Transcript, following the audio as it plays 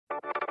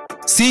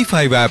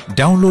C5 app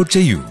download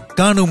ചെയ്യൂ.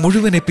 കാണൂ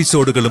മുഴുവൻ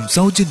എപ്പിസോഡുകളും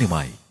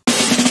സൗജന്യമായി.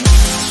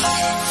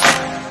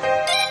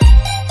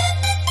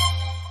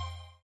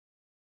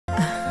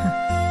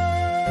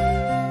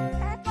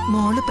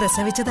 മോള്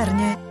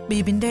പ്രസവിച്ചതറിഞ്ഞ്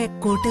ബിബിന്റെ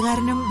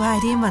കൂട്ടുകാരനും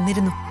ഭാര്യയും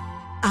വന്നിരുന്നു.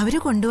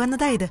 അവര്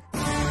കൊണ്ടുവന്നതാ ഇത്.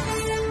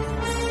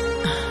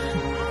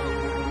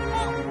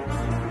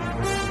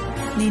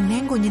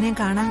 നിന്നെയും കുഞ്ഞിനെയും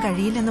കാണാൻ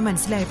കഴിയില്ലെന്ന്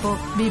മനസ്സിലായപ്പോ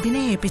ബിബിനെ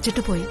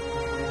ഏൽപ്പിച്ചിട്ട് പോയി.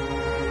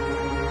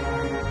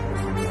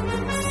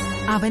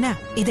 അവനാ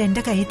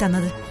ഇതെന്റെ കൈ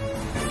തന്നത്.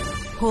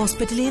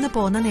 ഹോസ്പിറ്റലിൽ നിന്ന്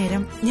പോന്ന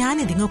നേരം ഞാൻ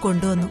ഇതിങ്ങ്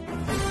കൊണ്ടുവന്നു.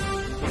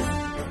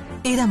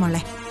 ഇതാ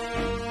മോളെ.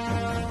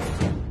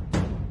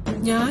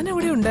 ഞാൻ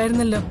അവിടെ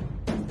ഉണ്ടായിരുന്നല്ലോ.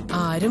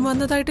 ആരും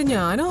വന്നതായിട്ട്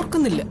ഞാൻ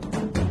ഓർക്കുന്നില്ല.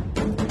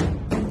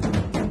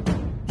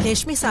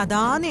 ലക്ഷ്മി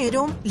സദാ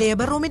നേരവും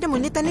ലേബർ റൂമിന്റെ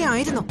മുന്നിൽ തന്നെ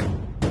ആയിരുന്നു.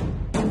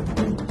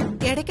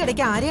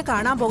 ഇടയ്ക്കിടയ്ക്ക് ആരെയും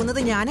കാണാൻ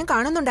പോകുന്നത് ഞാനും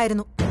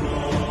കാണുന്നുണ്ടായിരുന്നു.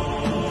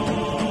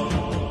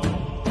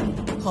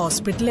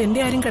 ഹോസ്പിറ്റലിൽ എന്റെ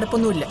ആരും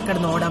കിടപ്പൊന്നുമില്ല,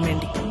 കിടന്നോടാൻ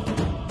വേണ്ടി.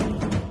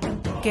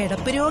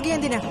 കിടപ്പ് രോഗി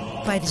എന്തിനാ?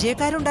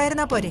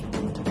 പരിചയക്കാരുണ്ടായിരുന്നാ പോരെ.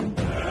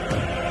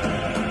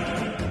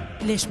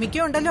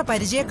 ലക്ഷ്മിക്കും ഉണ്ടല്ലോ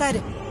പരിചയക്കാര്.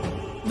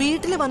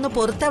 വീട്ടില് വന്ന്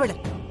പൊറുത്തവള്.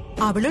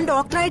 അവളും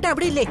ഡോക്ടറായിട്ട്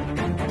അവിടെ ഇല്ലേ?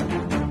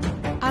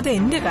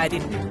 അതെന്റെ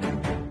കാര്യം.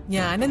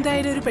 ഞാൻ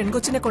എന്തായാലും ഒരു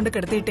പെൺകൊച്ചിനെ കൊണ്ട്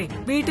കിടത്തിയിട്ടേ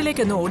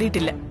വീട്ടിലേക്കൊന്നും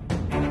ഓടിയിട്ടില്ല.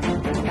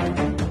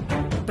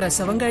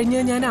 പ്രസവം കഴിഞ്ഞ്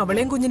ഞാൻ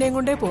അവളെയും കുഞ്ഞിനെയും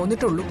കൊണ്ടേ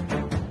പോന്നിട്ടുള്ളൂ.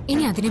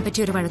 ഇനി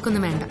അതിനെപ്പറ്റി ഒരു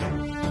വഴക്കൊന്നും വേണ്ട.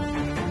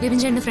 ബിബിൻ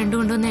ചേട്ടന്റെ ഫ്രണ്ട്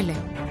കൊണ്ടുവന്നല്ലേ,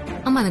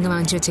 അമ്മ അതങ്ങ്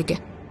വാങ്ങിച്ചു വെച്ചേക്ക.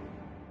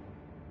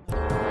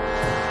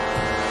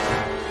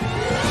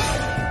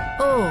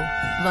 ഓ,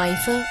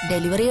 വൈഫ്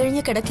ഡെലിവറി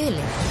കഴിഞ്ഞ്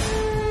കിടക്കയല്ലേ?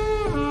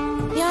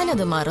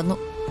 ഞാനത് മറന്നു.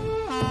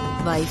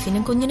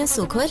 വൈഫിനും കുഞ്ഞിനും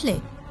സുഖമല്ലേ?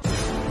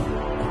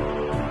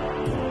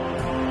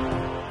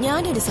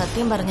 ഞാനൊരു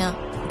സത്യം പറഞ്ഞ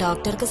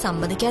ഡോക്ടർക്ക്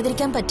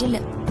സമ്മതിക്കാതിരിക്കാൻ പറ്റില്ല.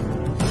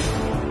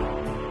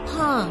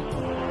 ഹാ,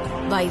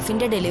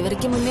 വൈഫിന്റെ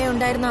ഡെലിവറിക്ക് മുന്നേ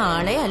ഉണ്ടായിരുന്ന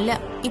ആളെ അല്ല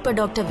ഇപ്പൊ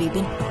ഡോക്ടർ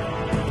വിപിൻ.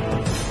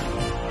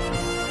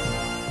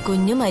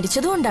 കുഞ്ഞു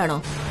മരിച്ചതുകൊണ്ടാണോ?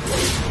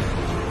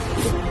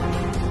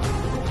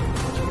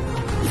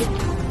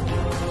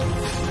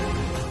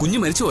 കുഞ്ഞു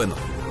മരിച്ചു പോയെന്നോ?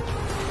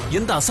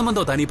 എന്താ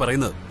അസംബന്ധോ താനീ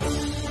പറയുന്നത്?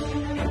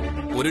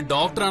 ഒരു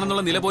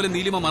ഡോക്ടറാണെന്നുള്ള നില പോലെ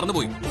നീലിമ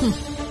മറന്നുപോയി.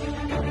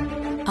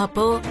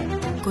 അപ്പോ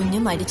കുഞ്ഞു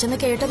മരിച്ചെന്ന്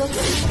കേട്ടതോ?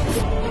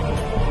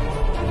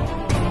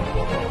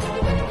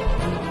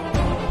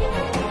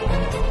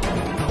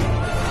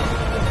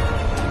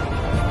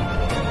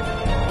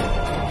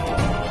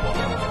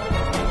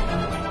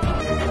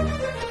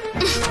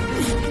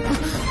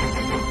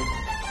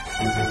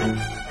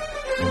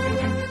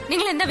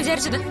 നിങ്ങൾ എന്താ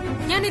വിചാരിച്ചത്?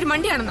 ഞാനൊരു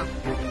മണ്ടിയാണെന്നോ?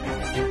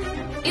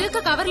 ഇതൊക്കെ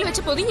കവറിൽ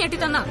വെച്ച് പൊതിഞ്ഞെട്ടി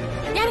തന്നാ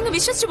ഞാനിങ്ങ്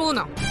വിശ്വസിച്ചു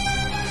പോകുന്നോ?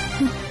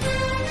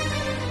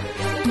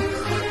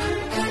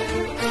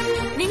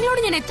 നിങ്ങളോട്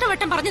ഞാൻ എത്ര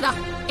വട്ടം പറഞ്ഞതാ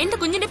എന്റെ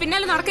കുഞ്ഞിന്റെ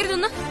പിന്നാലെ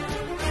നടക്കരുതെന്ന്?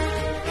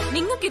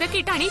 നിങ്ങൾക്ക് ഇതൊക്കെ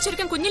ഇട്ട്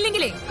അണിയിച്ചൊരുക്കാൻ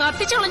കുഞ്ഞില്ലെങ്കിലേ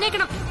കത്തിച്ചു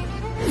കളഞ്ഞേക്കണം.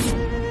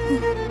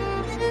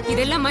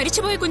 ഇതെല്ലാം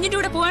മരിച്ചുപോയ കുഞ്ഞിന്റെ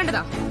കൂടെ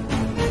പോവേണ്ടതാ.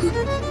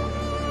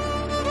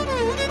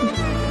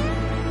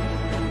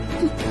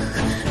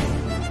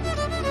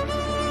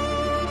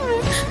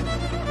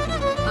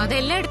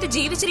 അതെല്ലാം എടുത്ത്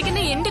ജീവിച്ചിരിക്കുന്ന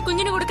എന്റെ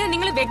കുഞ്ഞിന് കൊടുക്കാൻ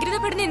നിങ്ങൾ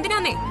വ്യഗ്രതപ്പെടുന്ന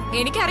എന്തിനാന്നേ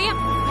എനിക്കറിയാം.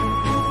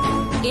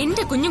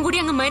 എന്റെ കുഞ്ഞും കൂടി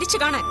അങ്ങ് മരിച്ചു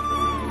കാണാൻ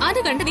അത്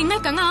കണ്ട്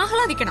നിങ്ങൾക്ക് അങ്ങ്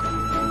ആഹ്ലാദിക്കണം.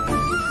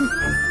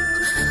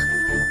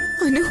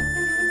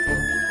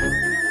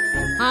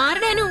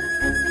 ആരുടെ അനു?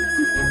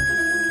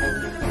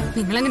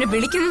 നിങ്ങളങ്ങനെ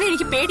വിളിക്കുന്നത്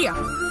എനിക്ക് പേടിയാ.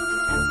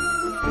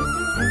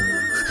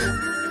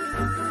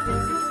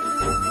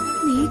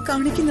 നീ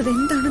കാണിക്കുന്നത്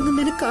എന്താണെന്ന്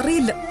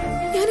നിനക്കറിയില്ല.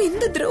 ഞാൻ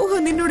എന്ത്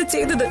ദ്രോഹം നിന്നോട്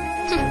ചെയ്തത്?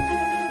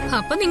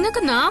 അപ്പൊ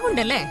നിങ്ങൾക്ക്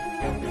നാവുണ്ടല്ലേ?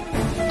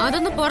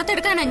 അതൊന്ന്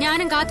പുറത്തെടുക്കാനാ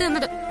ഞാനും കാത്തു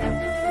നിന്നത്.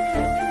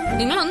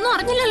 നിങ്ങളൊന്നും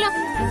അറിഞ്ഞില്ലല്ലോ.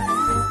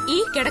 ഈ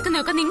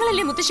കിടക്കുന്നൊക്കെ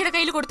നിങ്ങളല്ലേ മുത്തശ്ശിയുടെ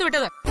കയ്യിൽ കൊടുത്തു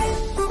വിട്ടത്?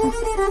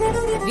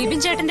 വിപിൻ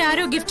ചേട്ടന്റെ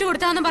ആരോ ഗിഫ്റ്റ്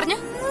കൊടുത്താന്ന് പറഞ്ഞ്?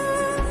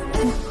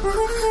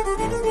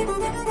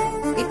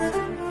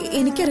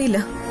 എനിക്കറിയില്ല.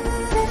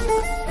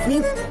 നീ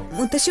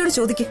മുത്തശ്ശിയോട്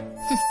ചോദിക്ക്.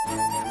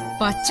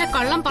 പച്ച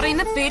കള്ളം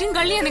പറയുന്ന പെരും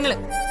കള്ളിയാ നിങ്ങള്.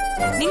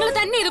 നിങ്ങൾ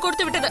തന്നെ ഇത്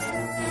കൊടുത്തു വിട്ടത്.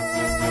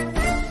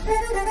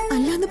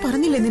 അല്ലാന്ന്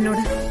പറഞ്ഞില്ലേ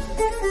നിന്നോട്?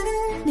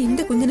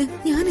 നിന്റെ കുഞ്ഞിന്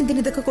ഞാൻ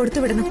എന്തിനിതൊക്കെ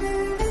കൊടുത്തു വിടണം?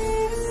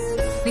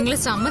 നിങ്ങൾ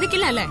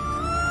സമ്മതിക്കില്ല അല്ലേ?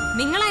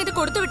 നിങ്ങളാ ഇത്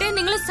കൊടുത്തു വിട്ടേ.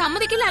 നിങ്ങൾ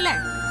സമ്മതിക്കില്ല അല്ലേ?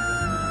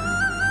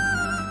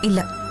 ഇല്ല.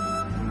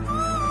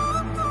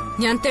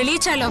 ഞാൻ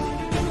തെളിയിച്ചാലോ?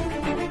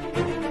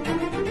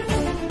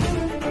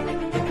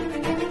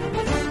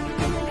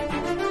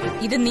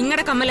 ഇത്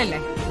നിങ്ങളുടെ കമ്മലല്ലേ?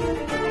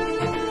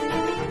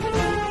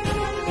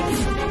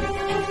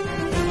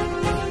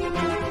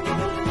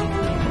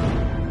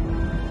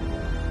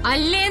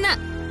 അല്ലേന്ന്.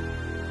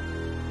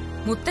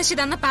 മുത്തശ്ശി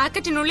തന്ന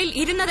പാക്കറ്റിനുള്ളിൽ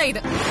ഇരുന്നതാ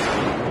ഇത്.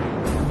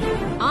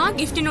 ആ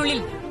ഗിഫ്റ്റിനുള്ളിൽ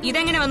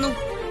ഇതെങ്ങനെ വന്നു?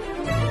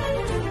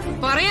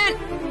 പറയാൻ.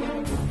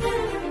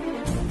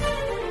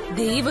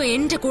 ദൈവം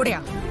എന്റെ കൂടെയാ,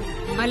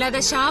 അല്ലാതെ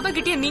ശാപം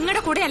കിട്ടിയ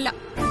നിങ്ങളുടെ കൂടെയല്ല.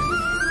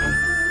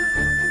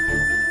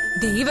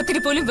 ദൈവത്തിന്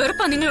പോലും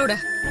വെറുപ്പാ നിങ്ങളോട്.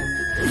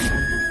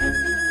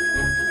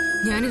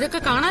 ഞാനിതൊക്കെ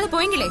കാണാതെ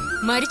പോയെങ്കിലേ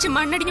മരിച്ച്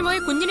മണ്ണടിഞ്ഞു പോയ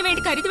കുഞ്ഞിന്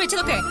വേണ്ടി കരുതി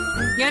വെച്ചതൊക്കെ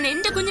ഞാൻ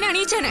എന്റെ കുഞ്ഞിനെ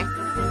അണിയിച്ചേനെ.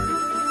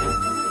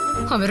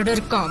 അവരുടെ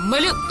ഒരു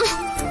കമ്മല്.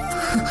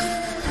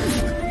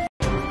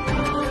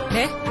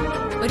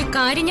 ഒരു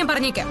കാര്യം ഞാൻ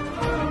പറഞ്ഞേക്കാം.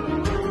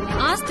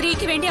 ആ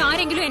സ്ത്രീക്ക് വേണ്ടി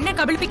ആരെങ്കിലും എന്നെ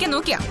കബളിപ്പിക്കാൻ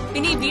നോക്കിയാ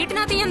പിന്നെ ഈ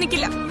വീട്ടിനകത്ത് ഞാൻ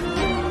നിൽക്കില്ല.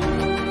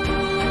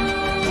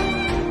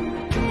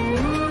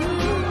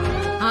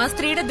 ആ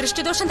സ്ത്രീയുടെ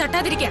ദൃഷ്ടിദോഷം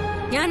തട്ടാതിരിക്കാൻ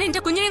ഞാൻ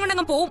എന്റെ കുഞ്ഞിനെ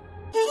കൊണ്ടങ്ങ് പോവും.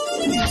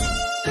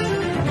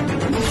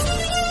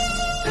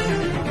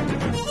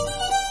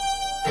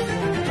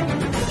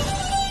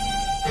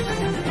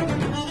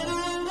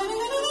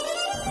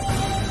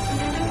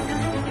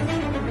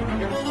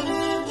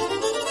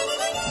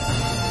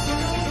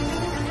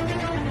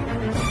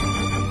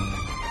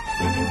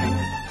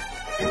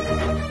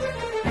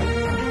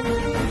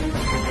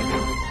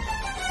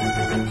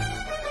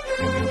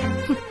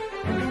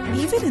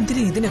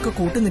 ഇവരെന്തിനാ ഇതിനൊക്കെ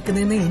കൂട്ടു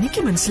നിൽക്കുന്നതെന്ന് എനിക്ക്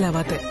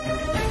മനസ്സിലാവാത്തെ.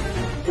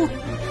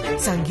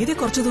 സംഗീത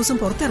കുറച്ചു ദിവസം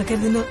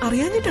പുറത്തിറക്കരുതെന്ന്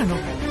അറിയാഞ്ഞിട്ടാണോ?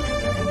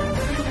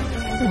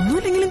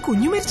 ഒന്നുമില്ലെങ്കിലും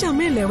കുഞ്ഞു മരിച്ച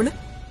അമ്മയല്ലേ അവള്?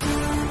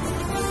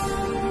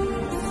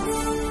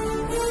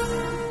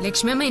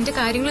 ലക്ഷ്മിയമ്മ എന്റെ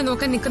കാര്യങ്ങൾ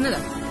നോക്കാൻ നിൽക്കുന്നത്,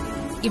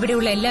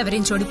 ഇവിടെയുള്ള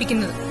എല്ലാവരെയും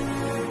ചൊടിപ്പിക്കുന്നത്.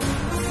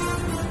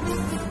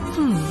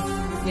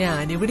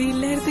 ഞാനിവിടെ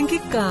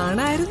ഇല്ലായിരുന്നെങ്കിൽ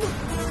കാണായിരുന്നു.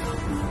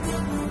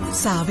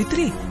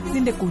 സാവിത്രി,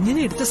 നിന്റെ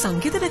കുഞ്ഞിനെ എടുത്ത്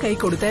സംഗീതയുടെ കൈ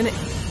കൊടുത്തേനെ.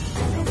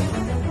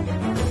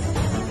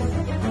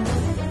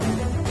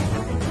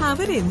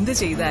 അവരെന്ത്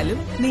ചെയ്താലും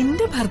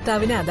നിന്റെ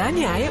ഭർത്താവിന് അതാ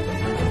ന്യായം.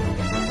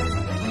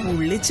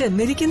 ഉള്ളി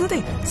ചെന്നിരിക്കുന്നതേ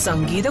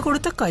സംഗീത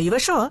കൊടുത്ത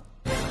കൈവശമാ.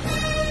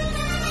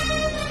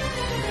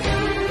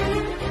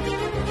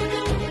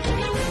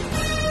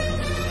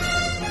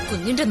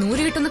 കുഞ്ഞിന്റെ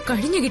നൂല് കിട്ടുന്ന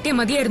കഴിഞ്ഞു കിട്ടിയ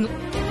മതിയായിരുന്നു.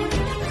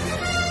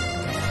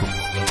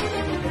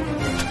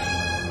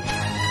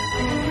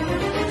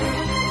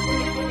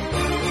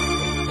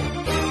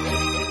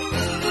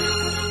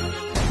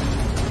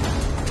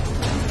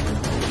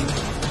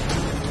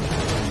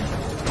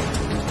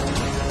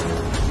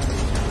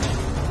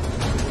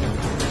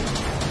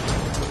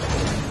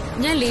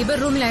 ഞാൻ ലേബർ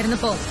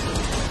റൂമിലായിരുന്നപ്പോ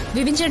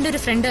വിപിൻ ചേട്ടന്റെ ഒരു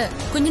ഫ്രണ്ട്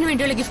കുഞ്ഞിന്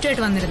വേണ്ടിയുള്ള ഗിഫ്റ്റ്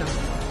ആയിട്ട് വന്നിരുന്നു.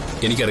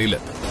 എനിക്കറിയില്ല.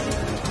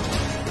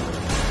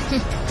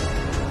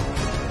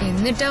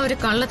 എന്നിട്ടാ ഒരു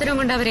കള്ളത്തരം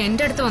കൊണ്ട് അവർ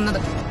എന്റെ അടുത്ത് വന്നത്.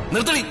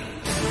 നിർത്തടി.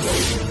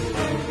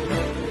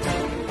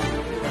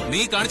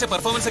 നീ കാണിച്ച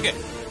പെർഫോമൻസ് ഒക്കെ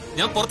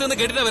ഞാൻ പുറത്തുനിന്ന്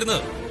കേട്ടിട്ടാ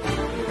വരുന്നത്.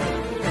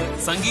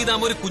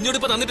 സംഗീതാമ്മ ഒരു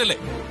കുഞ്ഞുടുപ്പ് തന്നിട്ടല്ലേ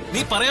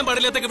നീ പറയാൻ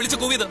പാടില്ലാത്തൊക്കെ വിളിച്ചു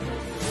കൂവിയത്.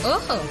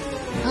 ഓഹോ,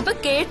 അപ്പൊ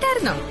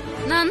കേട്ടായിരുന്നോ?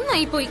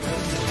 നന്നായി പോയി.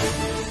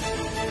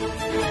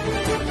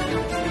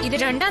 ഇത്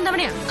രണ്ടാം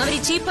തവണയാ അവർ ഈ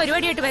ചീപ്പ്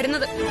പരിപാടിയായിട്ട്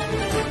വരുന്നത്.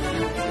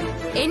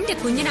 എന്റെ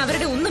കുഞ്ഞിന്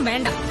അവരുടെ ഒന്നും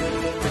വേണ്ട.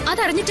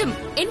 അതറിഞ്ഞിട്ടും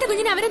എന്റെ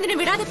കുഞ്ഞിനെ അവരെന്തിനും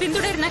വിടാതെ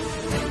പിന്തുടരുന്ന.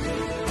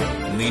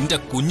 നിന്റെ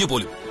കുഞ്ഞു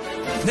പോലും.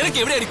 നിനക്ക്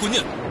എവിടെയാടി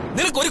കുഞ്ഞ്?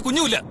 നിനക്കൊരു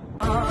കുഞ്ഞുമില്ല.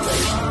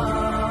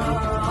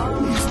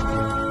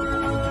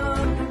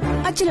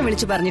 അച്ഛനെ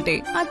വിളിച്ചു പറഞ്ഞിട്ടേ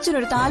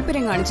അച്ഛനൊരു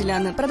താല്പര്യം കാണിച്ചില്ല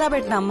എന്ന്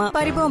പ്രതാപേട്ടന്റെ അമ്മ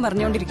പരിഭവം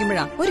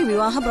പറഞ്ഞുകൊണ്ടിരിക്കുമ്പോഴാ ഒരു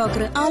വിവാഹ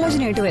ബ്രോക്കർ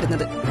ആലോചനയായിട്ട്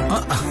വരുന്നത്.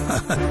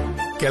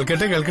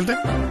 കേൾക്കട്ടെ കേൾക്കട്ടെ.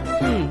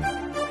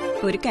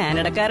 ഒരു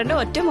കാനഡക്കാരന്റെ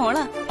ഒറ്റ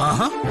മോളാ.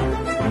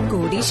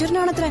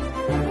 കോടീശ്വരനാണത്രേ.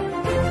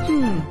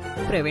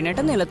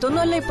 പ്രവീണേട്ടൻ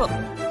നിലത്തൊന്നുമല്ല ഇപ്പൊ.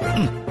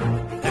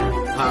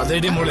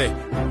 അതേടി മോളെ,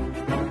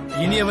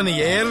 ഇനി അവന്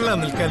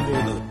ഏറെല്ലാം നിൽക്കാൻ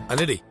പോകുന്നത്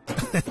അല്ലേടി?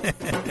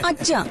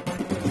 അച്ഛാ,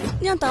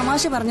 ഞാൻ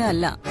തമാശ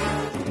പറഞ്ഞതല്ല.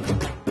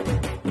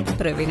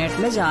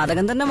 പ്രവീണേട്ടന്റെ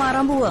ജാതകം തന്നെ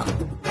മാറാൻ പോവാ.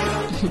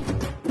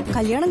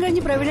 കല്യാണം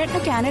കഴിഞ്ഞ്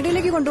പ്രവീണേട്ടനെ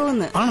കാനഡയിലേക്ക്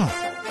കൊണ്ടുപോകുന്നു. ആണോ?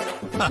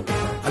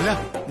 അല്ല,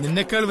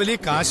 നിന്നെക്കാൾ വലിയ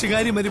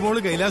കാശുകാരി മരുമോള്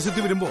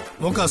കൈലാസത്തിൽ വരുമ്പോ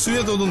നമുക്ക് അസൂയ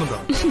തോന്നുന്നുണ്ടോ?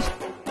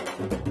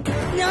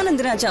 ഞാൻ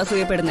എന്തിനാ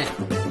അസൂയപ്പെടുന്നേ?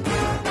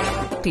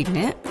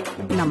 പിന്നെ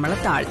നമ്മളെ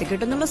താഴ്ത്തി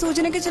കിട്ടുന്നുള്ള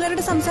സൂചനയൊക്കെ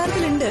ചിലരുടെ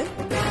സംസാരത്തിലുണ്ട്.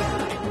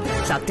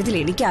 സത്യത്തിൽ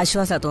എനിക്ക്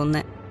ആശ്വാസാ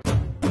തോന്നുന്നേ.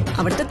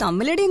 അവിടുത്തെ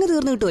തമ്മിലടി അങ്ങ്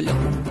തീർന്നു കിട്ടുമല്ലോ.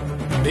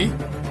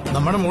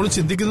 നമ്മുടെ മോള്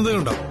ചിന്തിക്കുന്നത്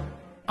കണ്ടോ?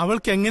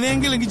 അവൾക്ക്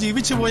എങ്ങനെയെങ്കിലും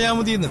ജീവിച്ചു പോയാ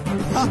മതിയെന്ന്.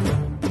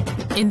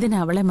 എന്തിനാ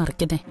അവളെ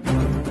മറിക്കുന്നേ?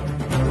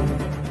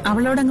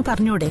 അവളോടങ്ങ്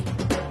പറഞ്ഞൂടെ?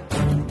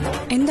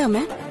 എന്താ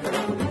അമ്മേ?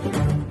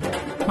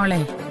 മോളെ,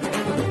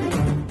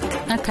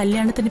 ആ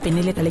കല്യാണത്തിന്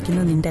പിന്നില്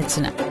കളിക്കുന്നത് നിന്റെ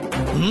അച്ഛനാ.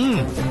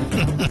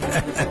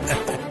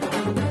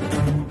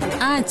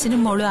 ആ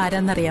അച്ഛനും മോളും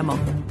ആരാന്നറിയാമോ?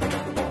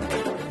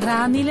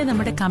 റാന്നിയില്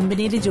നമ്മുടെ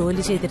കമ്പനിയിൽ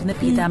ജോലി ചെയ്തിരുന്ന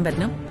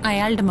പീതാംബരനും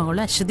അയാളുടെ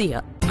മകളും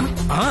അശ്വതിയാ.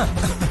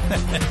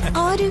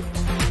 ആര്?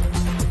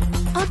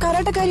 ആ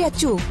കരാട്ടക്കാരി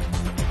അച്ചു?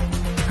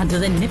 അത്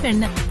തന്നെ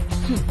പെണ്ണ്.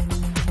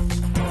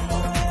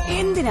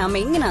 എന്തിനാ അമ്മ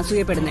ഇങ്ങനെ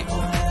അസൂയപ്പെടുന്നേ?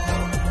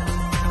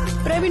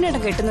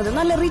 പ്രവീണേട്ടൻ കെട്ടുന്നത്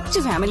നല്ല റിച്ച്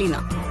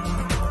ഫാമിലിന്നാ.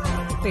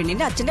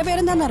 പെണ്ണിന്റെ അച്ഛന്റെ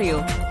പേരെന്താന്നറിയോ?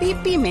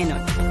 PP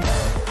മേനോൻ.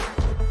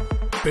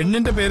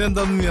 പെണ്ണിന്റെ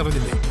പേരെന്താന്ന് നീ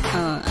അറിഞ്ഞില്ലേ?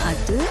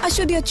 അത്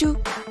അശ്വതി അച്ചു.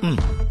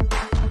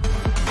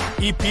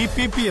 ഈ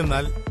PPP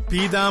എന്നാൽ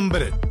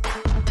പീതാംബരൻ.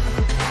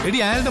 എടി,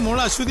 അയാളുടെ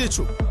മോള് അശ്വതി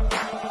അച്ചു,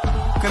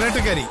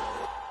 കരാട്ടക്കാരി,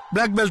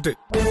 ബ്ലാക്ക് ബെൽറ്റ്.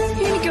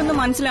 എനിക്കൊന്നും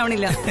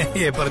മനസ്സിലാവണില്ല.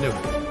 പറഞ്ഞു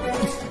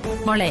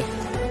മോളെ,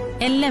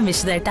 എല്ലാം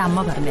വിശദമായിട്ട്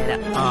അമ്മ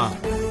പറഞ്ഞുതരാം.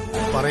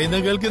 പറയുന്ന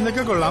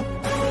കേൾക്കുന്നൊക്കെ കൊള്ളാം.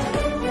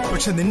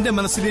 പക്ഷെ നിന്റെ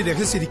മനസ്സിൽ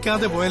രഹസ്യം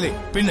ഇരിക്കാതെ പോയാലേ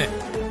പിന്നെ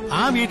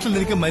ആ വീട്ടിൽ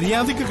നിനക്ക്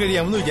മര്യാദയ്ക്ക്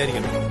കഴിയാമെന്ന്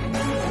വിചാരിക്കണം.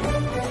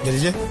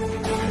 ജനിജെ,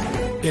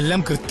 എല്ലാം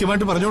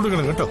കൃത്യമായിട്ട് പറഞ്ഞു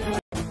കൊടുക്കണം കേട്ടോ.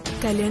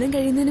 കല്യാണം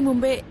കഴിയുന്നതിന്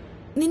മുമ്പേ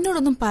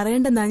നിന്നോടൊന്നും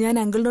പറയണ്ടെന്നാ ഞാൻ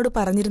അങ്കിളിനോട്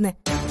പറഞ്ഞിരുന്നേ.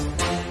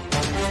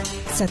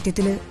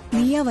 സത്യത്തില്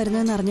നീയാ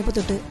വരുന്നതെന്ന് അറിഞ്ഞപ്പോ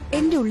തൊട്ട്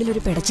എന്റെ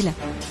ഉള്ളിലൊരു പെടച്ചില.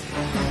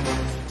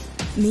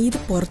 നീ ഇത്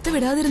പുറത്ത്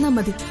വിടാതിരുന്നാ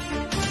മതി.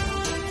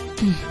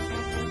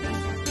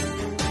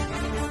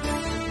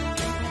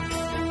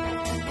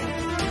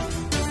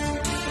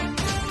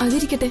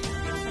 അതിരിക്കട്ടെ,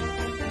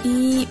 ഈ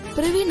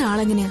പ്രവീൺ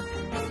ആളെങ്ങനെയാ?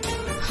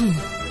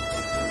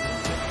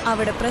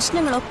 അവിടെ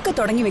പ്രശ്നങ്ങളൊക്കെ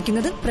തുടങ്ങി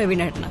വെക്കുന്നത്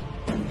പ്രവീണേട്ടന.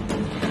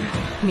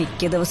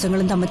 മിക്ക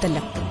ദിവസങ്ങളും തമ്മിത്തല്ല.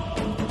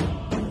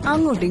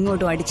 അങ്ങോട്ടും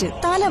ഇങ്ങോട്ടും അടിച്ച്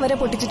തല വരെ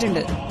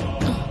പൊട്ടിച്ചിട്ടുണ്ട്.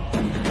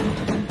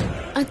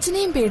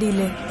 അച്ഛനെയും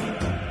പേടിയില്ലേ?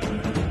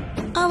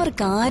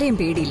 അവർക്കാരെയും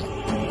പേടിയില്ല.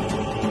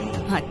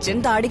 അച്ഛൻ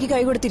താടിക്ക്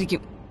കൈ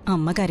കൊടുത്തിരിക്കും,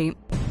 അമ്മ കരയും.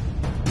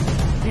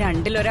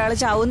 രണ്ടിലൊരാള്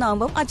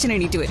ചാവുന്നാവുമ്പം അച്ഛൻ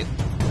എണീറ്റ് വരും.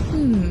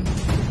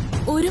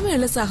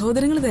 ഒരുമയുള്ള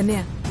സഹോദരങ്ങൾ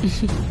തന്നെയാ.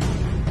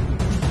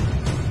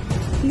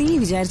 നീ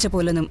വിചാരിച്ച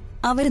പോലൊന്നും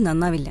അവര്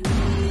നന്നാവില്ല.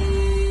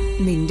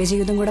 നിന്റെ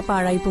ജീവിതം കൂടെ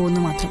പാഴായി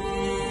പോകുന്നു മാത്രം.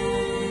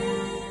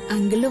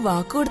 അങ്കിളിന്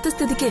വാക്കു കൊടുത്ത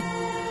സ്ഥിതിക്ക്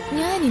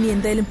ഞാൻ ഇനി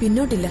എന്തായാലും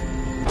പിന്നോട്ടില്ല.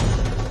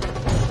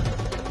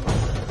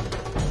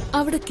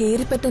 അവിടെ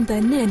കേറിപ്പറ്റാൻ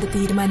തന്നെ എന്റെ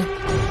തീരുമാനം.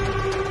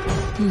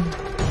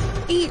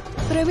 ഈ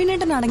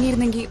പ്രവീണേട്ടൻ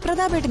അടങ്ങിയിരുന്നെങ്കിൽ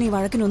പ്രതാപേട്ടൻ ഈ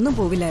വഴക്കിനൊന്നും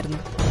പോവില്ലായിരുന്നു.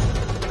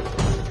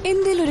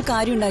 എന്തേലും ഒരു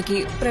കാര്യം ഉണ്ടാക്കി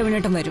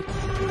പ്രവീണേട്ടൻ വരും.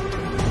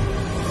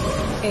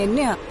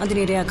 എന്നെയാ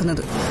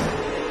അതിനിരയാക്കുന്നത്.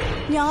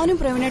 ഞാനും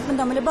പ്രവീണേട്ടനും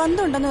തമ്മിൽ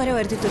ബന്ധമുണ്ടെന്ന് വരെ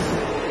വരുത്തി തീർക്കും.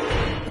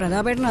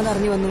 പ്രതാപേട്ടൻ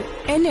അതറിഞ്ഞു വന്നു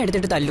എന്നെ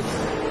എടുത്തിട്ട് തല്ലും.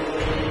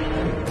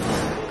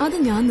 അത്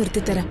ഞാൻ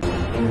നിർത്തിത്തരാം.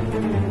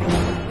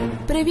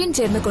 പ്രവീൺ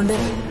ചേർന്ന് കൊണ്ട്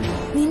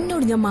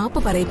നിന്നോട് ഞാൻ മാപ്പ്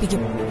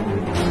പറയിപ്പിക്കും.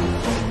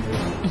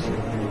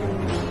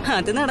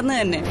 അത് നടന്നു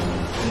തന്നെ.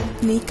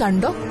 നീ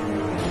കണ്ടോ?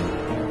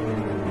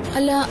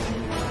 അല്ല,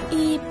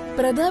 ഈ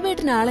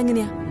പ്രതാപേട്ടൻ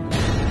ആളെങ്ങനെയാ?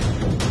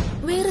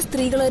 വേറെ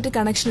സ്ത്രീകളുമായിട്ട്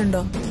കണക്ഷൻ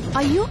ഉണ്ടോ?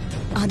 അയ്യോ,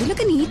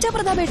 അതിലൊക്കെ നീറ്റാ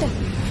പ്രതാപേട്ടൻ.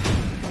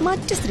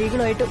 മറ്റു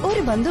സ്ത്രീകളുമായിട്ട്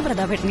ഒരു ബന്ധം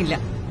പ്രതാപേട്ടനില്ല.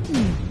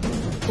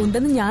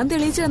 ഉണ്ടെന്ന് ഞാൻ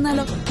തെളിയിച്ചു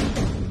തന്നാലോ?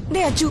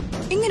 ദേ അച്ചു,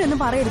 ഇങ്ങനെയൊന്നും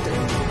പറയരുത്.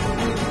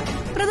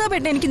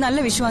 പ്രതാപേട്ടൻ എനിക്ക്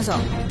നല്ല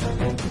വിശ്വാസമാണ്.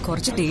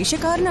 കുറച്ച്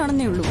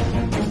ദേഷ്യക്കാരനാണെന്നേ ഉള്ളൂ.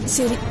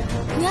 ശരി,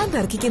 ഞാൻ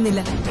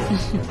തർക്കിക്കുന്നില്ല.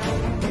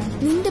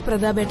 നിന്റെ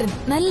പ്രതാപേട്ടൻ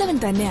നല്ലവൻ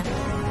തന്നെയാ.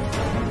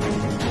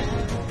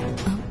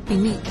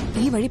 പിന്നെ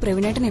ഈ വഴി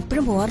പ്രവീണേട്ടൻ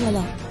എപ്പോഴും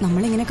പോവാറുള്ളതാ.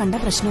 നമ്മളിങ്ങനെ കണ്ട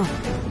പ്രശ്നമാണ്.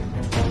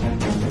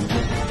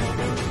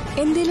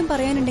 എന്തേലും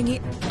പറയാനുണ്ടെങ്കിൽ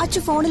അച്ചു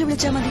ഫോണിൽ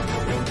വിളിച്ചാ മതി.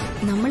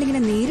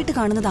 നമ്മളിങ്ങനെ നേരിട്ട്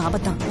കാണുന്നത്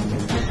ആപത്താ.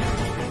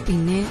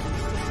 പിന്നെ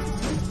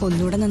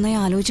ഒന്നുകൂടെ നന്നായി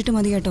ആലോചിച്ചിട്ട്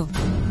മതി കേട്ടോ.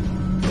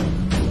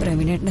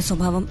 പ്രവീണേട്ടന്റെ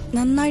സ്വഭാവം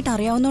നന്നായിട്ട്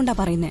അറിയാവുന്നോണ്ടാ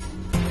പറയുന്നേ.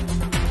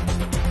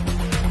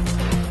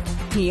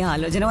 ഈ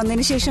ആലോചന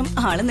വന്നതിന് ശേഷം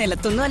ആള്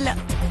നിലത്തൊന്നുമല്ല.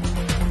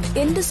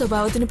 എന്റെ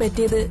സ്വഭാവത്തിന്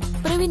പറ്റിയത്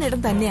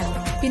പ്രവീണേട്ടൻ തന്നെയാ.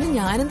 പിന്നെ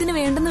ഞാനെന്തിനു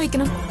വേണ്ടെന്ന്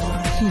വെക്കണം?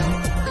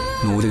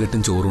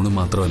 നൂലുകെട്ടും ചോറൂണും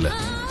മാത്രമല്ല,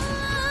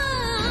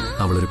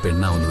 അവളൊരു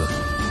പെണ്ണാവുന്നത്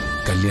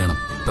കല്യാണം,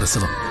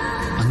 പ്രസവം,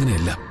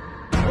 അങ്ങനെയല്ല.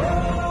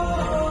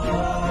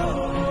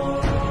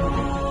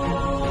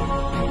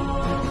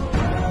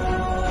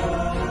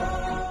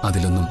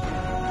 അതിലൊന്നും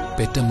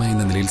പെറ്റമ്മ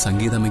എന്ന നിലയിൽ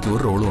സംഗീതമ്മയ്ക്ക്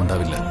ഒരു റോളും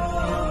ഉണ്ടാവില്ല.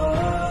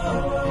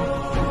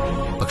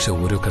 പക്ഷെ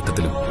ഓരോ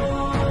ഘട്ടത്തിലും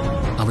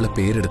അവളെ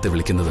പേരെടുത്ത്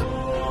വിളിക്കുന്നത്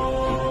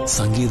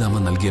സംഗീതാമ്മ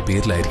നൽകിയ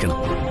പേരിലായിരിക്കണം.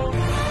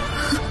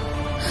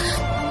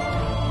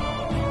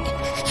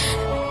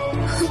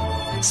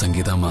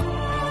 സംഗീതാമ്മ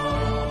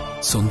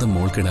സ്വന്തം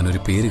മോൾക്കിടാൻ ഒരു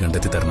പേര്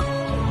കണ്ടെത്തി തരണം.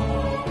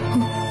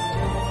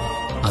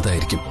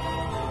 അതായിരിക്കും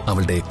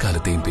അവളുടെ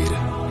എക്കാലത്തെയും പേര്.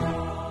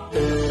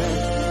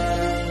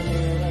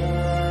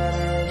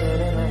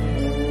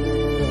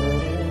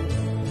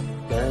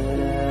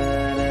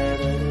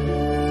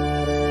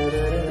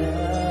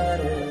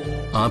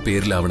 ആ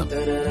പേരിലാവണം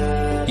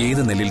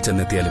ഏത് നിലയിൽ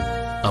ചെന്നെത്തിയാലും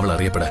അവൾ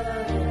അറിയപ്പെടാൻ.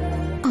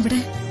 അവിടെ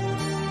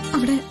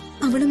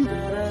അവളും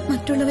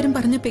മറ്റുള്ളവരും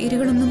പറഞ്ഞ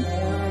പേരുകളൊന്നും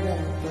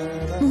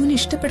മോന്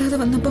ഇഷ്ടപ്പെടാതെ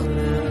വന്നപ്പോ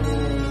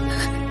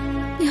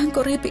ഞാൻ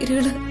കുറെ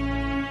പേരുകള്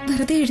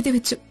വെറുതെ എഴുതി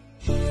വെച്ചു.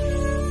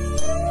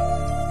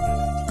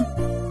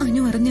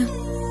 അനു അറിഞ്ഞ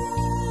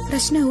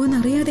പ്രശ്നമാവോന്ന്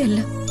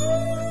അറിയാതെയല്ല.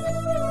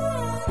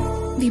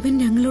 ദിവൻ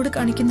ഞങ്ങളോട്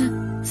കാണിക്കുന്ന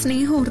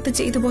സ്നേഹം ഓർത്ത്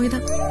ചെയ്തു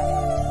പോയതാ.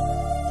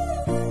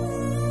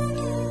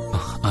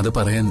 അത്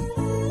പറയാൻ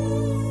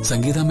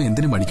സംഗീതാമ്മ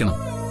എന്തിനു മടിക്കണം?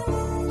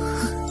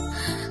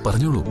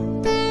 പറഞ്ഞോളൂ.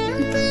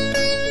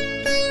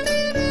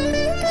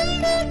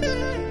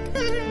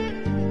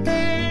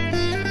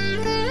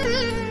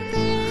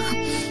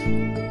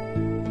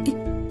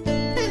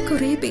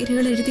 കുറെ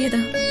പേരുകൾ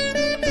എഴുതിയതാ.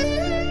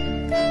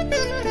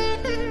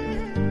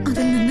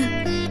 അതിൽ നിന്ന്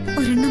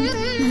ഒരെണ്ണം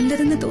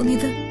നല്ലതെന്ന്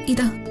തോന്നിയത്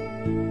ഇതാ.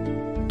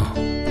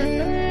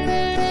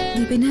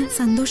 ദിവന്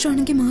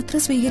സന്തോഷമാണെങ്കിൽ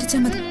മാത്രം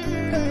സ്വീകരിച്ചാൽ മതി.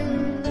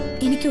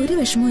 എനിക്ക് ഒരു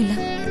വിഷമവും.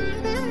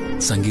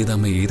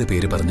 സംഗീതാമ്മ ഏത്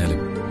പേര് പറഞ്ഞാലും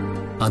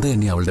അത്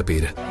തന്നെ അവളുടെ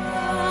പേര്.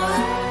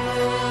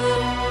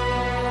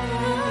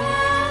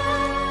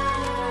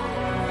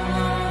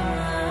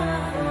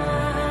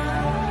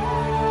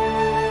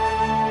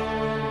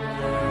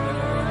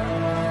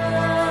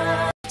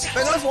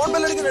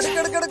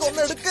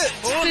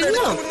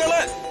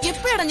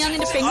 എപ്പോഴാണ് ഞാൻ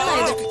നിന്റെ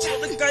പെങ്ങളായത്?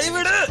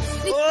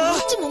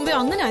 കുറച്ചു മുമ്പേ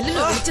അങ്ങനെ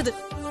അല്ലല്ലോ വിളിച്ചത്.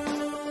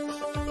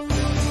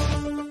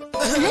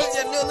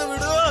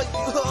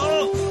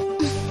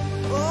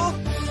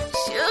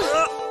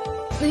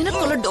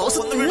 നിനക്കുള്ള ഡോസ്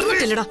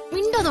തീർന്നിട്ടില്ലടാ.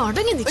 മിണ്ടാതെ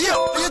അടങ്ങി നിൽക്കാം.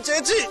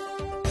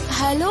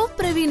 ഹലോ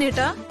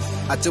പ്രവീണേട്ടാ.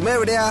 അച്ചുമ്മ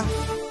എവിടെയാ?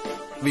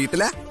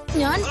 വീട്ടിലാ?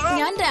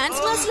 ഞാൻ ഡാൻസ്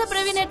ക്ലാസ്സിലെ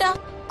പ്രവീണേട്ടാ.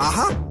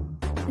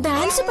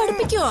 ഡാൻസ്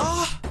പഠിപ്പിക്കുവോ?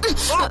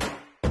 മിണ്ടാതെ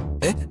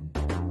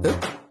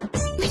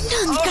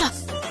നിൽക്കടാ.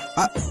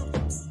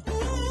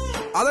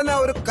 അതെന്നാ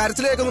ഒരു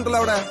കരച്ചിൽ കേൾക്കുന്നുണ്ടല്ലോ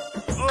അവിടെ?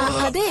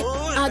 അതെ,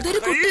 അതൊരു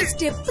കുട്ടി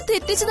സ്റ്റെപ്പ്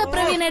തെറ്റിച്ചതാ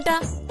പ്രവീണേട്ടാ.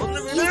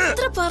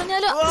 എത്ര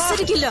പറഞ്ഞാലും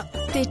അനുസരിക്കില്ല.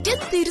 തെറ്റ്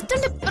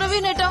തിരുത്തണ്ട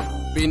പ്രവീണേട്ടാ.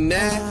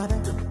 പിന്നെ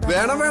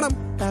വേണം വേണം.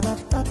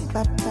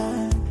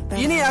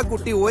 ഇനി ആ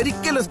കുട്ടി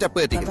ഒരിക്കലും സ്റ്റെപ്പ്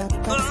തെറ്റിക്കില്ല.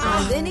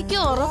 അതെനിക്ക്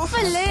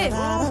ഉറപ്പല്ലേ.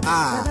 ആ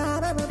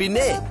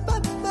പിന്നെ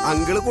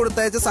അങ്കിള്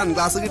കൊടുത്തയച്ച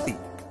സൺഗ്ലാസ് കിട്ടി.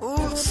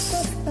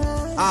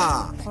 ആ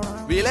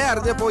വില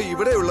അറിഞ്ഞപ്പോ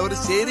ഇവിടെയുള്ളവർ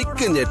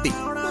ശരിക്കും ഞെട്ടി.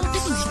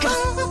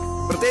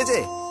 പ്രത്യേകിച്ച്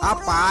ആ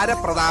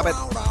പാരപ്രതാപൻ,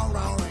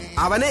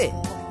 അവനെ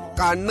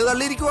കണ്ണു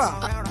തള്ളിയിരിക്കുവാ.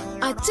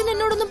 അച്ഛൻ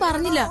എന്നോടൊന്നും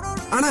പറഞ്ഞില്ല.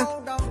 ആണ്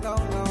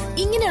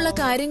ഇങ്ങനെയുള്ള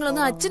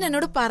കാര്യങ്ങളൊന്നും അച്ഛൻ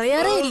എന്നോട്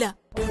പറയാറേ ഇല്ല.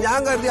 ഞാൻ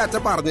കരുതി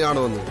അച്ഛൻ പറഞ്ഞു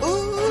കാണുമെന്ന്.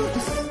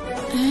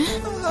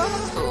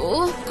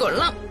 ഓ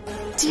കൊള്ളാം.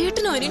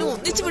 ചേട്ടനും അനിയനും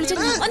ഒന്നിച്ച് വിളിച്ച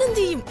ഞാൻ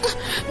എന്ത് ചെയ്യും?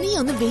 നീ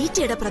ഒന്ന് വെയിറ്റ്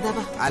ചെയ്യടാ പ്രതാപ.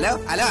 Hello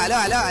hello hello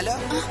hello hello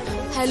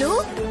hello.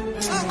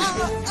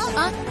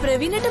 ആ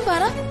പ്രവീണേട്ടൻ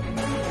പറ.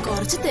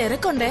 കുറച്ച്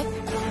തിരക്കുണ്ടേ,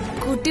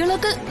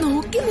 കുട്ടികളൊക്കെ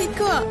നോക്കി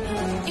നിൽക്കുക.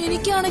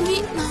 എനിക്കാണെങ്കി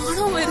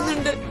നാണവും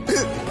വരുന്നുണ്ട്.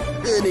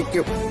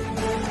 എനിക്കും.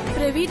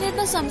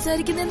 പ്രവീണേട്ടൻ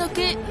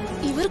സംസാരിക്കുന്നതൊക്കെ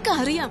ഇവർക്ക്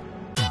അറിയാം.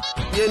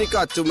 എനിക്ക്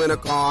അച്ഛമ്മേനെ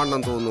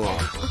കാണണം തോന്നുവാ.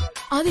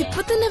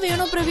 അതിപ്പോ തന്നെ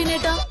വേണോ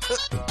പ്രവീണേട്ടാ?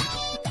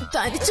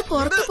 തനിച്ച്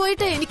പുറത്തു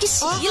പോയിട്ട് എനിക്ക്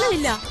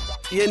ശീലമില്ല.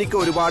 എനിക്ക്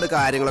ഒരുപാട്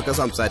കാര്യങ്ങളൊക്കെ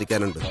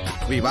സംസാരിക്കാനുണ്ട്.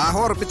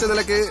 വിവാഹം ഉറപ്പിച്ച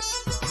നിലക്ക്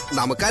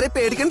നമുക്കാരെ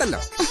പേടിക്കണ്ടല്ലോ.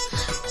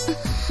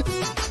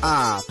 ആ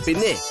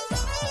പിന്നെ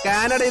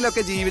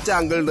കാനഡയിലൊക്കെ ജീവിച്ച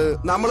അങ്കിളിന്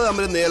നമ്മൾ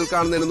തമ്മിൽ നേരിൽ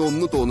കാണുന്നതിനൊന്നും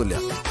ഒന്നും തോന്നില്ല.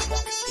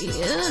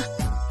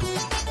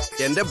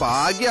 എന്റെ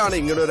ഭാഗ്യമാണ്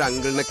ഇങ്ങനെ ഒരു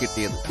അങ്കിളിനെ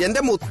കിട്ടിയത്.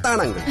 എന്റെ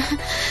മുത്താണ് അങ്കിൾ.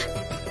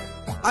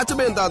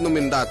 അച്ഛമ്മ എന്താന്നും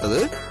മിണ്ടാത്തത്?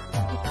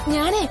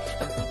 ഞാനേ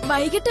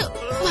വൈകിട്ട്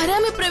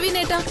വരാമേ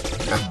പ്രവീണേട്ടാ.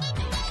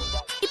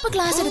 ഇപ്പൊ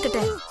ക്ലാസ്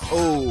എടുക്കട്ടെ. ഓ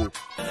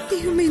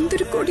ദൈവം,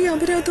 എന്തൊരു കൊടി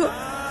അപരാധം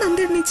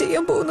നന്ദേണ്ണി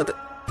ചെയ്യാൻ പോകുന്നത്.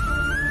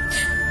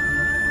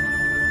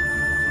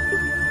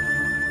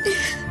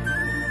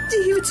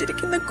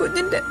 ജീവിച്ചിരിക്കുന്ന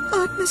കുഞ്ഞിന്റെ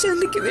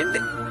ആത്മശാന്തിക്ക് വേണ്ടി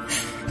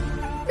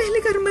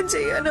ബലികർമ്മം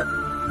ചെയ്യാനോ?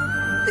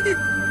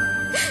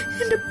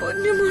 എന്റെ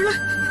പൊന്നുമോള,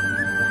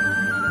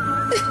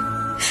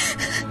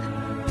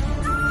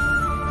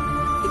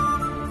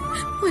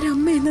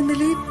 ഒരമ്മ എന്ന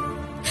നിലയിൽ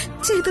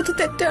ചെയ്തത്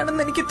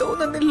തെറ്റാണെന്ന് എനിക്ക്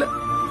തോന്നുന്നില്ല.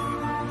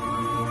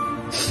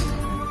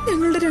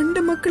 ഞങ്ങളുടെ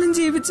 2 മക്കളും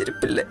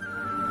ജീവിച്ചിരിപ്പില്ലേ.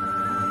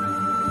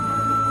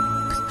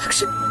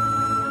 പക്ഷെ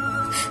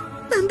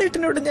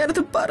നന്ദേട്ടനോട്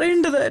ഞാനത്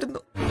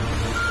പറയേണ്ടതായിരുന്നു.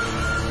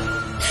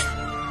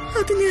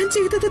 അത് ഞാൻ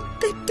ചെയ്തത്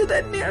തെറ്റ്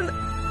തന്നെയാണ്.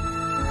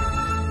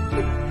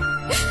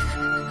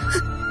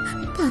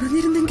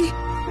 പറഞ്ഞിരുന്നെങ്കിൽ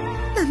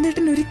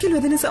നന്ദേട്ടൻ ഒരിക്കലും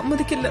അതിന്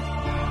സമ്മതിക്കില്ല.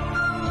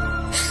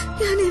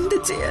 ഞാൻ എന്ത്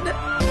ചെയ്യാനാ?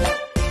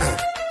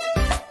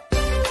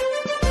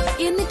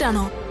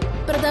 എന്നിട്ടാണോ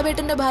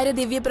പ്രതാപേട്ടന്റെ ഭാര്യ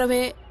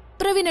ദിവ്യപ്രഭയെ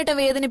പ്രവീണേട്ടൻ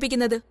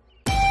വേദനിപ്പിക്കുന്നത്?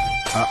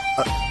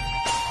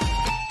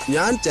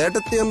 ഞാൻ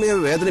ചേട്ടത്തിയമ്മയെ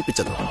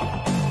വേദനിപ്പിച്ചത്?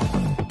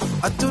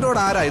 അച്ഛനോട്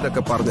ആരാ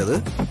ഇതൊക്കെ പറഞ്ഞത്?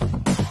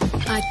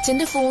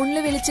 അച്ഛന്റെ ഫോണിൽ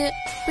വിളിച്ച്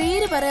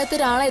പേര് പറയാത്ത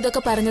ഒരാളാ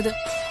ഇതൊക്കെ പറഞ്ഞത്.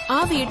 ആ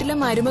വീട്ടിലെ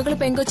മരുമകൾ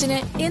പെങ്കൊച്ചിന്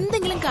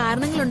എന്തെങ്കിലും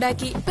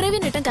കാരണങ്ങളുണ്ടാക്കി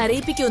പ്രവീണേട്ടൻ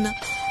കരയിപ്പിക്കൂന്ന്.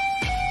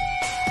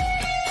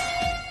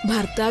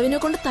 ഭർത്താവിനെ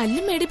കൊണ്ട്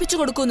തല്ലും മേടിപ്പിച്ചു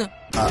കൊടുക്കൂന്ന്.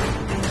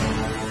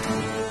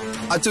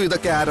 അച്ചു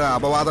ഇതൊക്കെ ആരോ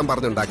അപവാദം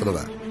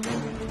പറഞ്ഞുണ്ടാക്കുന്നതാ.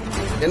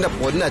 എന്റെ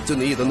പൊന്നച്ചു,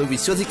 നീ ഇതൊന്നും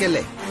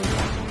വിശ്വസിക്കല്ലേ.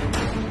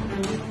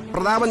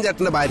 പ്രതാപൻ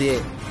ചേട്ടന്റെ ഭാര്യയെ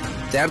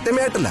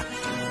ചേട്ടമ്മയായിട്ടല്ല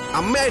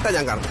അമ്മയായിട്ടാ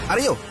ഞാൻ കാണുന്നത്,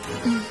 അറിയോ?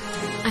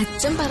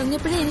 അച്ഛൻ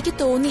പറഞ്ഞപ്പോഴേ എനിക്ക്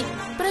തോന്നി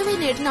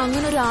പ്രവീണേട്ടൻ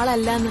അങ്ങനെ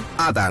ഒരാളല്ലാന്ന്.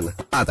 അതാണ്.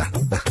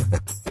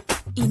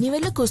 ഇനി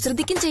വല്ല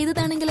കുസൃതിക്കും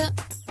ചെയ്തതാണെങ്കിൽ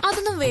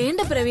അതൊന്നും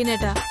വേണ്ട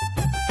പ്രവീണേട്ടാ.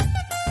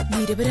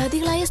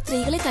 നിരപരാധികളായ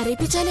സ്ത്രീകളെ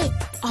കരയിപ്പിച്ചാലേ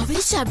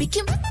അവര്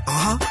ശപിക്കും.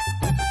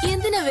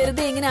 എന്തിനാ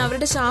വെറുതെ ഇങ്ങനെ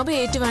അവരുടെ ശാപം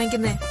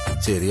ഏറ്റുവാങ്ങിക്കുന്നേ?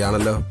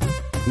 ശരിയാണല്ലോ.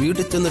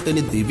 വീട്ടിൽ ചെന്നിട്ട്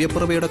ഇനി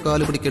ദിവ്യപ്രഭയുടെ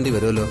കാല് പിടിക്കേണ്ടി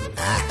വരുമല്ലോ.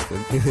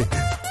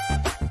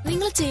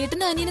 നിങ്ങൾ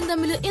ചേട്ടനും അനിയനും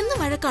തമ്മിൽ എന്ന്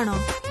വഴക്കാണോ?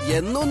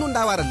 എന്നൊന്നും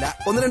ഉണ്ടാവാറില്ല,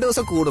 1-2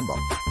 ദിവസം കൂടുമ്പോ.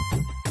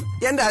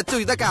 എന്റെ അച്ചു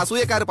ഇതൊക്കെ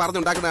അസൂയക്കാര്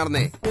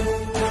പറഞ്ഞുണ്ടാക്കുന്നതാണെന്നേ.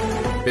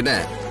 പിന്നെ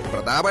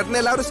പ്രതാപേട്ടനെ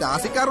എല്ലാവരും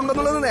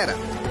ശാസിക്കാറുണ്ടെന്നുള്ളത് നേരം.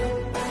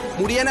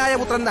 മുടിയനായ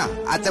പുത്രനാ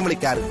അച്ഛൻ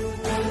വിളിക്കാറ്.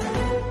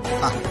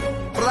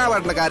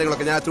 പ്രതാപേട്ടന്റെ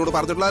കാര്യങ്ങളൊക്കെ ഞാൻ അച്ഛനോട്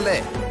പറഞ്ഞിട്ടുള്ളതല്ലേ.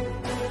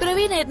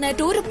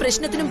 പ്രവീണേട്ടനായിട്ട് ഒരു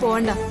പ്രശ്നത്തിനും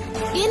പോവണ്ട,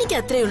 എനിക്ക്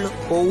അത്രേ ഉള്ളൂ.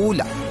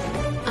 പോവൂല.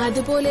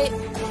 അതുപോലെ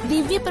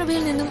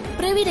ദിവ്യപ്രഭയിൽ നിന്നും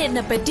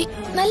പ്രവീണേട്ടനെ പറ്റി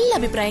നല്ല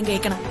അഭിപ്രായം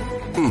കേൾക്കണം.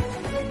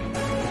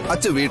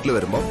 അച്ഛ വീട്ടിൽ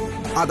വരുമ്പോ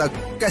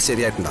അതൊക്കെ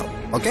ശരിയായിട്ടുണ്ടാവും.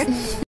 ഓക്കെ.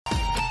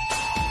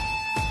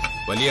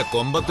 വലിയ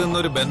കൊമ്പത്ത്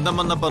നിന്നൊരു ബന്ധം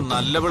വന്നപ്പോ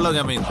നല്ല വെള്ള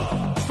ഞമയുന്നു.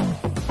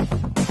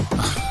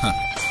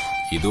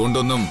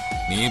 ഇതുകൊണ്ടൊന്നും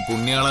നീ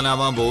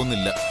പുണ്യാളനാവാൻ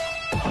പോകുന്നില്ല.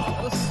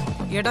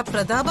 എടാ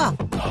പ്രതാപ,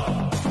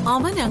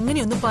 അവൻ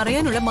അങ്ങനെയൊന്നും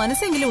പറയാനുള്ള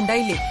മനസ്സെങ്കിലും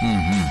ഉണ്ടായില്ലേ?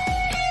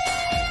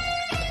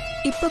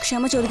 ഇപ്പൊ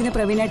ക്ഷമ ചോദിക്കുന്ന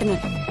പ്രവീണേട്ടന്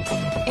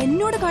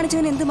എന്നോട്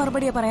കാണിച്ചവന് എന്ത്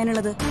മറുപടിയാ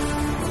പറയാനുള്ളത്?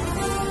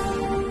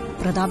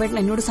 പ്രതാപേട്ടൻ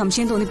എന്നോട്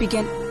സംശയം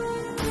തോന്നിപ്പിക്കാൻ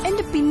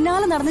എന്റെ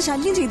പിന്നാലെ നടന്ന്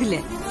ശല്യം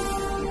ചെയ്തില്ലേ?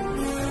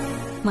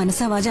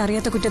 മനസ്സാവാച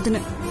അറിയാത്ത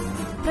കുറ്റത്തിന്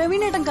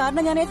പ്രവീണേട്ടൻ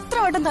കാരണം ഞാൻ എത്ര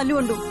വട്ടം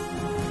തല്ലുകൊണ്ടു.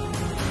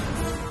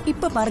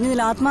 ഇപ്പൊ പറഞ്ഞതിൽ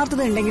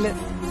ആത്മാർത്ഥത ഉണ്ടെങ്കിൽ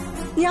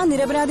ഞാൻ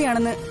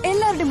നിരപരാധിയാണെന്ന്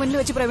എല്ലാവരുടെയും മുന്നിൽ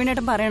വെച്ച്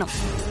പ്രവീണേട്ടൻ പറയണം.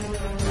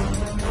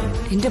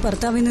 എന്റെ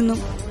ഭർത്താവിൽ നിന്നും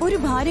ഒരു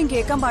ഭാര്യം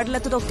കേൾക്കാൻ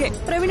പാടില്ലാത്തതൊക്കെ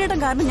പ്രവീണേട്ടൻ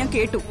കാരണം ഞാൻ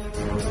കേട്ടു.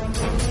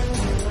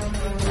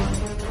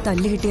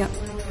 തല്ല് കിട്ടിയ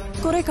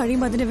കുറെ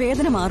കഴിയുമ്പോൾ അതിന്റെ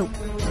വേദന മാറും.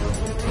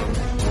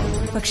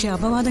 പക്ഷെ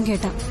അപവാദം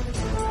കേട്ട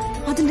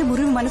അതിന്റെ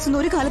മുറിവ് മനസ്സൊന്നും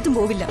ഒരു കാലത്തും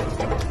പോവില്ല.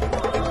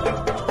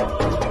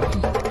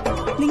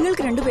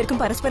 നിങ്ങൾക്ക് രണ്ടുപേർക്കും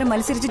പരസ്പരം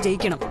മത്സരിച്ച്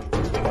ജയിക്കണം.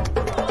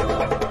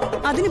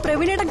 അതിന്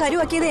പ്രവീണേട്ടൻ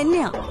കരുവാക്കിയത്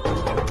എന്നെയാ.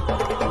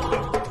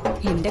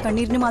 എന്റെ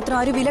കണ്ണീരിന് മാത്രം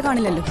ആരും വില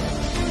കാണില്ലല്ലോ.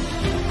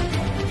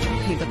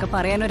 ഇതൊക്കെ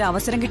പറയാൻ ഒരു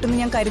അവസരം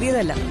കിട്ടുമെന്ന് ഞാൻ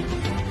കരുതിയതല്ല.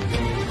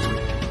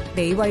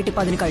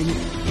 ദയവായിട്ടിപ്പോ അതിന് കഴിഞ്ഞു.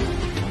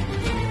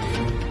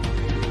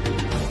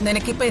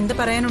 നിനക്കിപ്പോ എന്ത്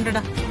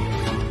പറയാനുണ്ടടാ?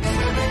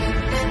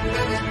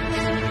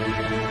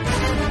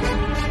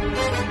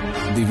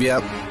 ദിവ്യ,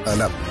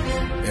 അല്ല,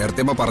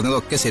 ഏർത്തിയമ്മ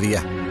പറഞ്ഞതൊക്കെ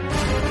ശരിയാ.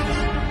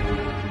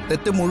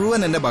 തെറ്റ്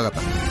മുഴുവൻ എന്റെ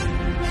ഭാഗത്താണ്.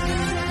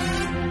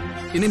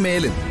 ഇനി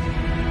മേലിൽ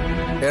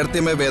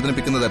ഏർത്തിയമ്മയെ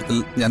വേദനിപ്പിക്കുന്ന തരത്തിൽ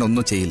ഞാൻ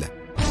ഒന്നും ചെയ്യില്ല.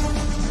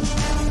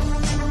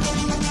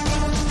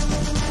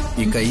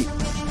 ഈ കൈ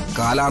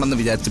കാലാണെന്ന്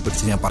വിചാരിച്ച്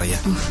പിടിച്ച് ഞാൻ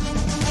പറയാം.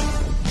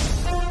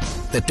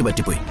 തെറ്റ്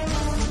പറ്റിപ്പോയി.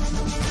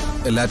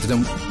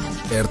 എല്ലാറ്റിനും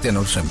ഏർത്തി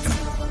എന്നോട് ക്ഷമിക്കണം.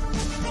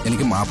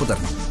 എനിക്ക് മാപ്പ്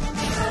തരണം.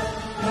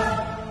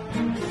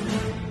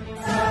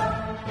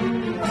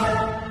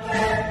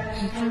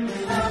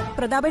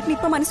 പ്രതാപേട്ടന്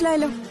ഇപ്പൊ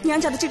മനസ്സിലായല്ലോ ഞാൻ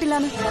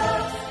ചതച്ചിട്ടില്ലാന്ന്.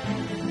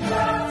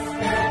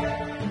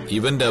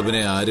 ഇവന്റെ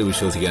അഭിനയം ആര്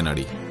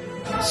വിശ്വസിക്കാനാടി?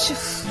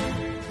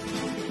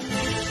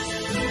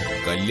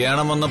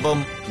 കല്യാണം വന്നപ്പം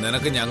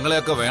നിനക്ക്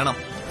ഞങ്ങളെയൊക്കെ വേണം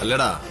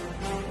അല്ലടാ?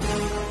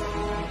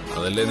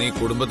 അതല്ലേ നീ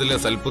കുടുംബത്തിലെ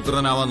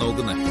സൽപുത്രനാവാൻ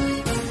നോക്കുന്നേ.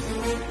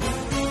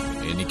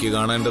 എനിക്ക്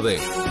കാണേണ്ടതേ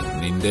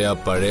നിന്റെ ആ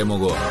പഴയ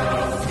മുഖം.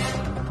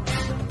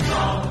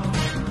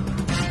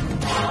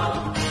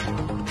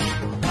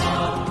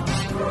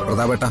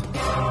 പ്രതാപേട്ട,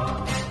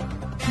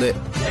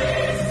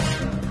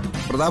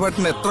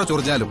 പ്രതാപേട്ടന് എത്ര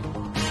ചൊറിഞ്ഞാലും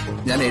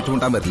ഞാൻ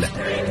ഏറ്റുമുട്ടാൻ പറ്റില്ല.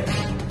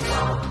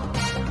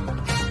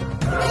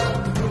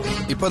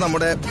 ഇപ്പൊ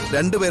നമ്മുടെ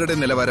രണ്ടുപേരുടെ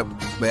നിലവാരം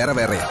വേറെ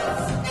വേറെയാ.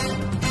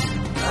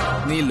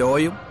 നീ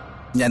ലോയും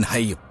ഞാൻ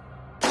ഹൈയും.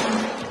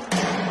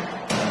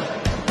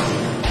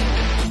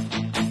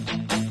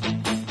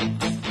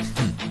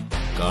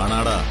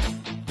 കാണാടാ,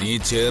 നീ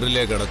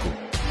ചേറിലേ കിടക്കൂ.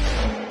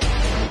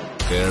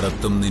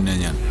 കിടത്തും നിന്നെ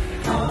ഞാൻ.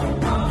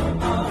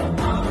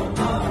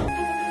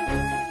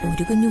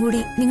 ഒരു കുഞ്ഞുകൂടി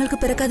നിങ്ങൾക്ക്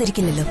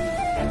പിറക്കാതിരിക്കില്ലല്ലോ.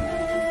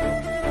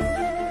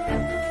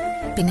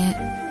 പിന്നെ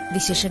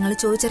വിശേഷങ്ങൾ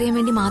ചോദിച്ചറിയാൻ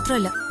വേണ്ടി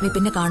മാത്രമല്ല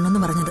വിപിനെ കാണണമെന്ന്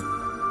പറഞ്ഞത്.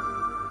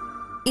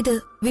 ഇത്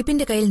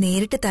വിപിന്റെ കയ്യിൽ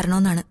നേരിട്ട്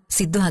തരണമെന്നാണ്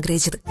സിദ്ധു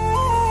ആഗ്രഹിച്ചത്.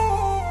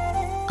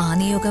 ആ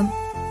നിയോഗം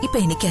ഇപ്പൊ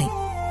എനിക്കായി.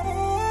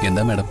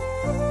 എന്താ മാഡം?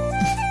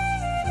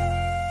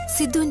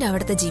 സിദ്ധുവിന്റെ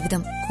അവിടുത്തെ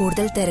ജീവിതം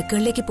കൂടുതൽ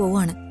തിരക്കുകളിലേക്ക്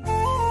പോവുകയാണ്.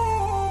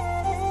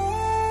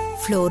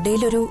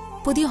 ഫ്ലോറിഡയിൽ ഒരു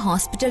പുതിയ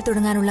ഹോസ്പിറ്റൽ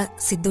തുടങ്ങാനുള്ള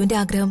സിദ്ധുവിന്റെ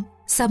ആഗ്രഹം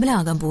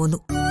സഫലമാകാൻ പോകുന്നു.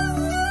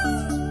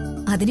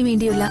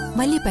 അതിനുവേണ്ടിയുള്ള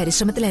വലിയ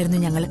പരിശ്രമത്തിലായിരുന്നു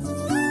ഞങ്ങള്.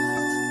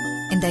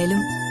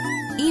 എന്തായാലും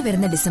ഈ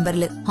വരുന്ന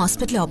ഡിസംബറിൽ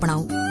ഹോസ്പിറ്റൽ ഓപ്പൺ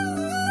ആവും.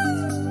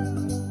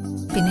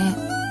 പിന്നെ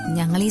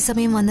ഞങ്ങൾ ഈ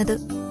സമയം വന്നത്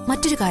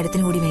മറ്റൊരു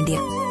കാര്യത്തിനു കൂടി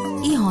വേണ്ടിയാ.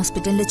 ഈ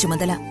ഹോസ്പിറ്റലിന്റെ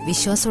ചുമതല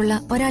വിശ്വാസമുള്ള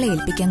ഒരാളെ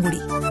ഏൽപ്പിക്കാൻ കൂടി.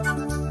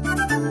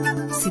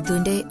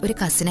 സിദ്ധുവിന്റെ ഒരു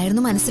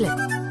കസിനായിരുന്നു മനസ്സിൽ.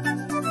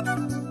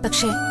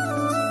 പക്ഷേ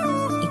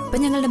ഇപ്പൊ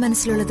ഞങ്ങളുടെ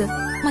മനസ്സിലുള്ളത്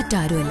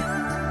മറ്റാരുമല്ല,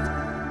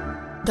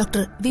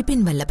 ഡോക്ടർ വിപിൻ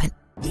വല്ലഭൻ.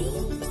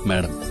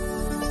 മാഡം.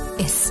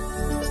 യെസ്,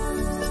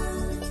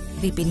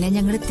 വിപിനെ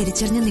ഞങ്ങൾ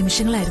തിരിച്ചറിഞ്ഞ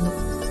നിമിഷങ്ങളായിരുന്നു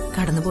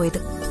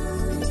കടന്നുപോയത്.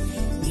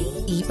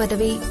 ഈ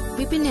പദവി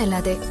വിപിനെ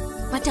അല്ലാതെ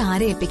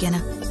മറ്റാരെ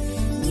ഏൽപ്പിക്കാനാ?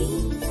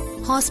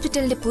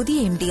 ഹോസ്പിറ്റലിന്റെ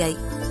പുതിയ MD ആയി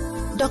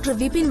ഡോക്ടർ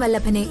വിപിൻ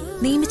വല്ലഭനെ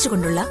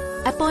നിയമിച്ചുകൊണ്ടുള്ള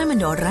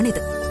അപ്പോയിന്റ്മെന്റ്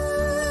ഓർഡറാണിത്.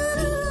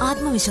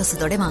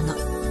 ആത്മവിശ്വാസത്തോടെ വാങ്ങാം.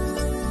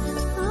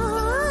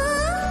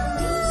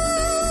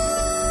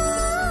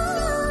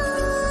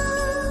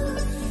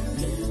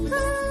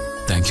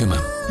 Thank you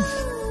ma'am.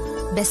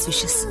 Best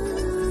wishes.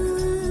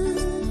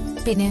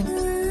 പിന്നെ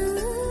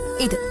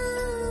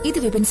ഇത്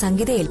വിപിൻ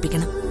സംഗീതയെ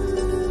ഏൽപ്പിക്കണം.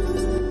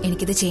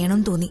 എനിക്കിത്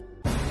ചെയ്യണമെന്ന് തോന്നി.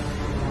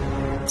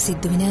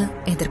 സിദ്ധുവിന്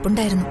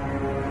എതിർപ്പുണ്ടായിരുന്നു.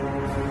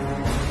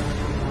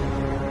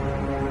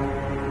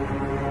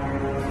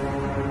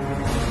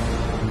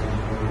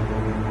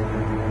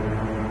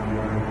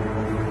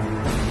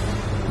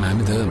 മാം,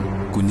 ഇത്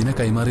കുഞ്ഞിനെ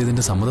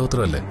കൈമാറിയതിന്റെ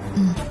സമ്മതപത്രമല്ലേ?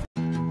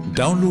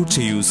 ഡൗൺലോഡ്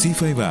ചെയ്യൂ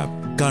C5 ആപ്പ്.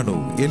 കാണൂ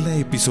എല്ലാ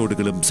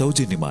എപ്പിസോഡുകളും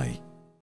സൗജന്യമായി.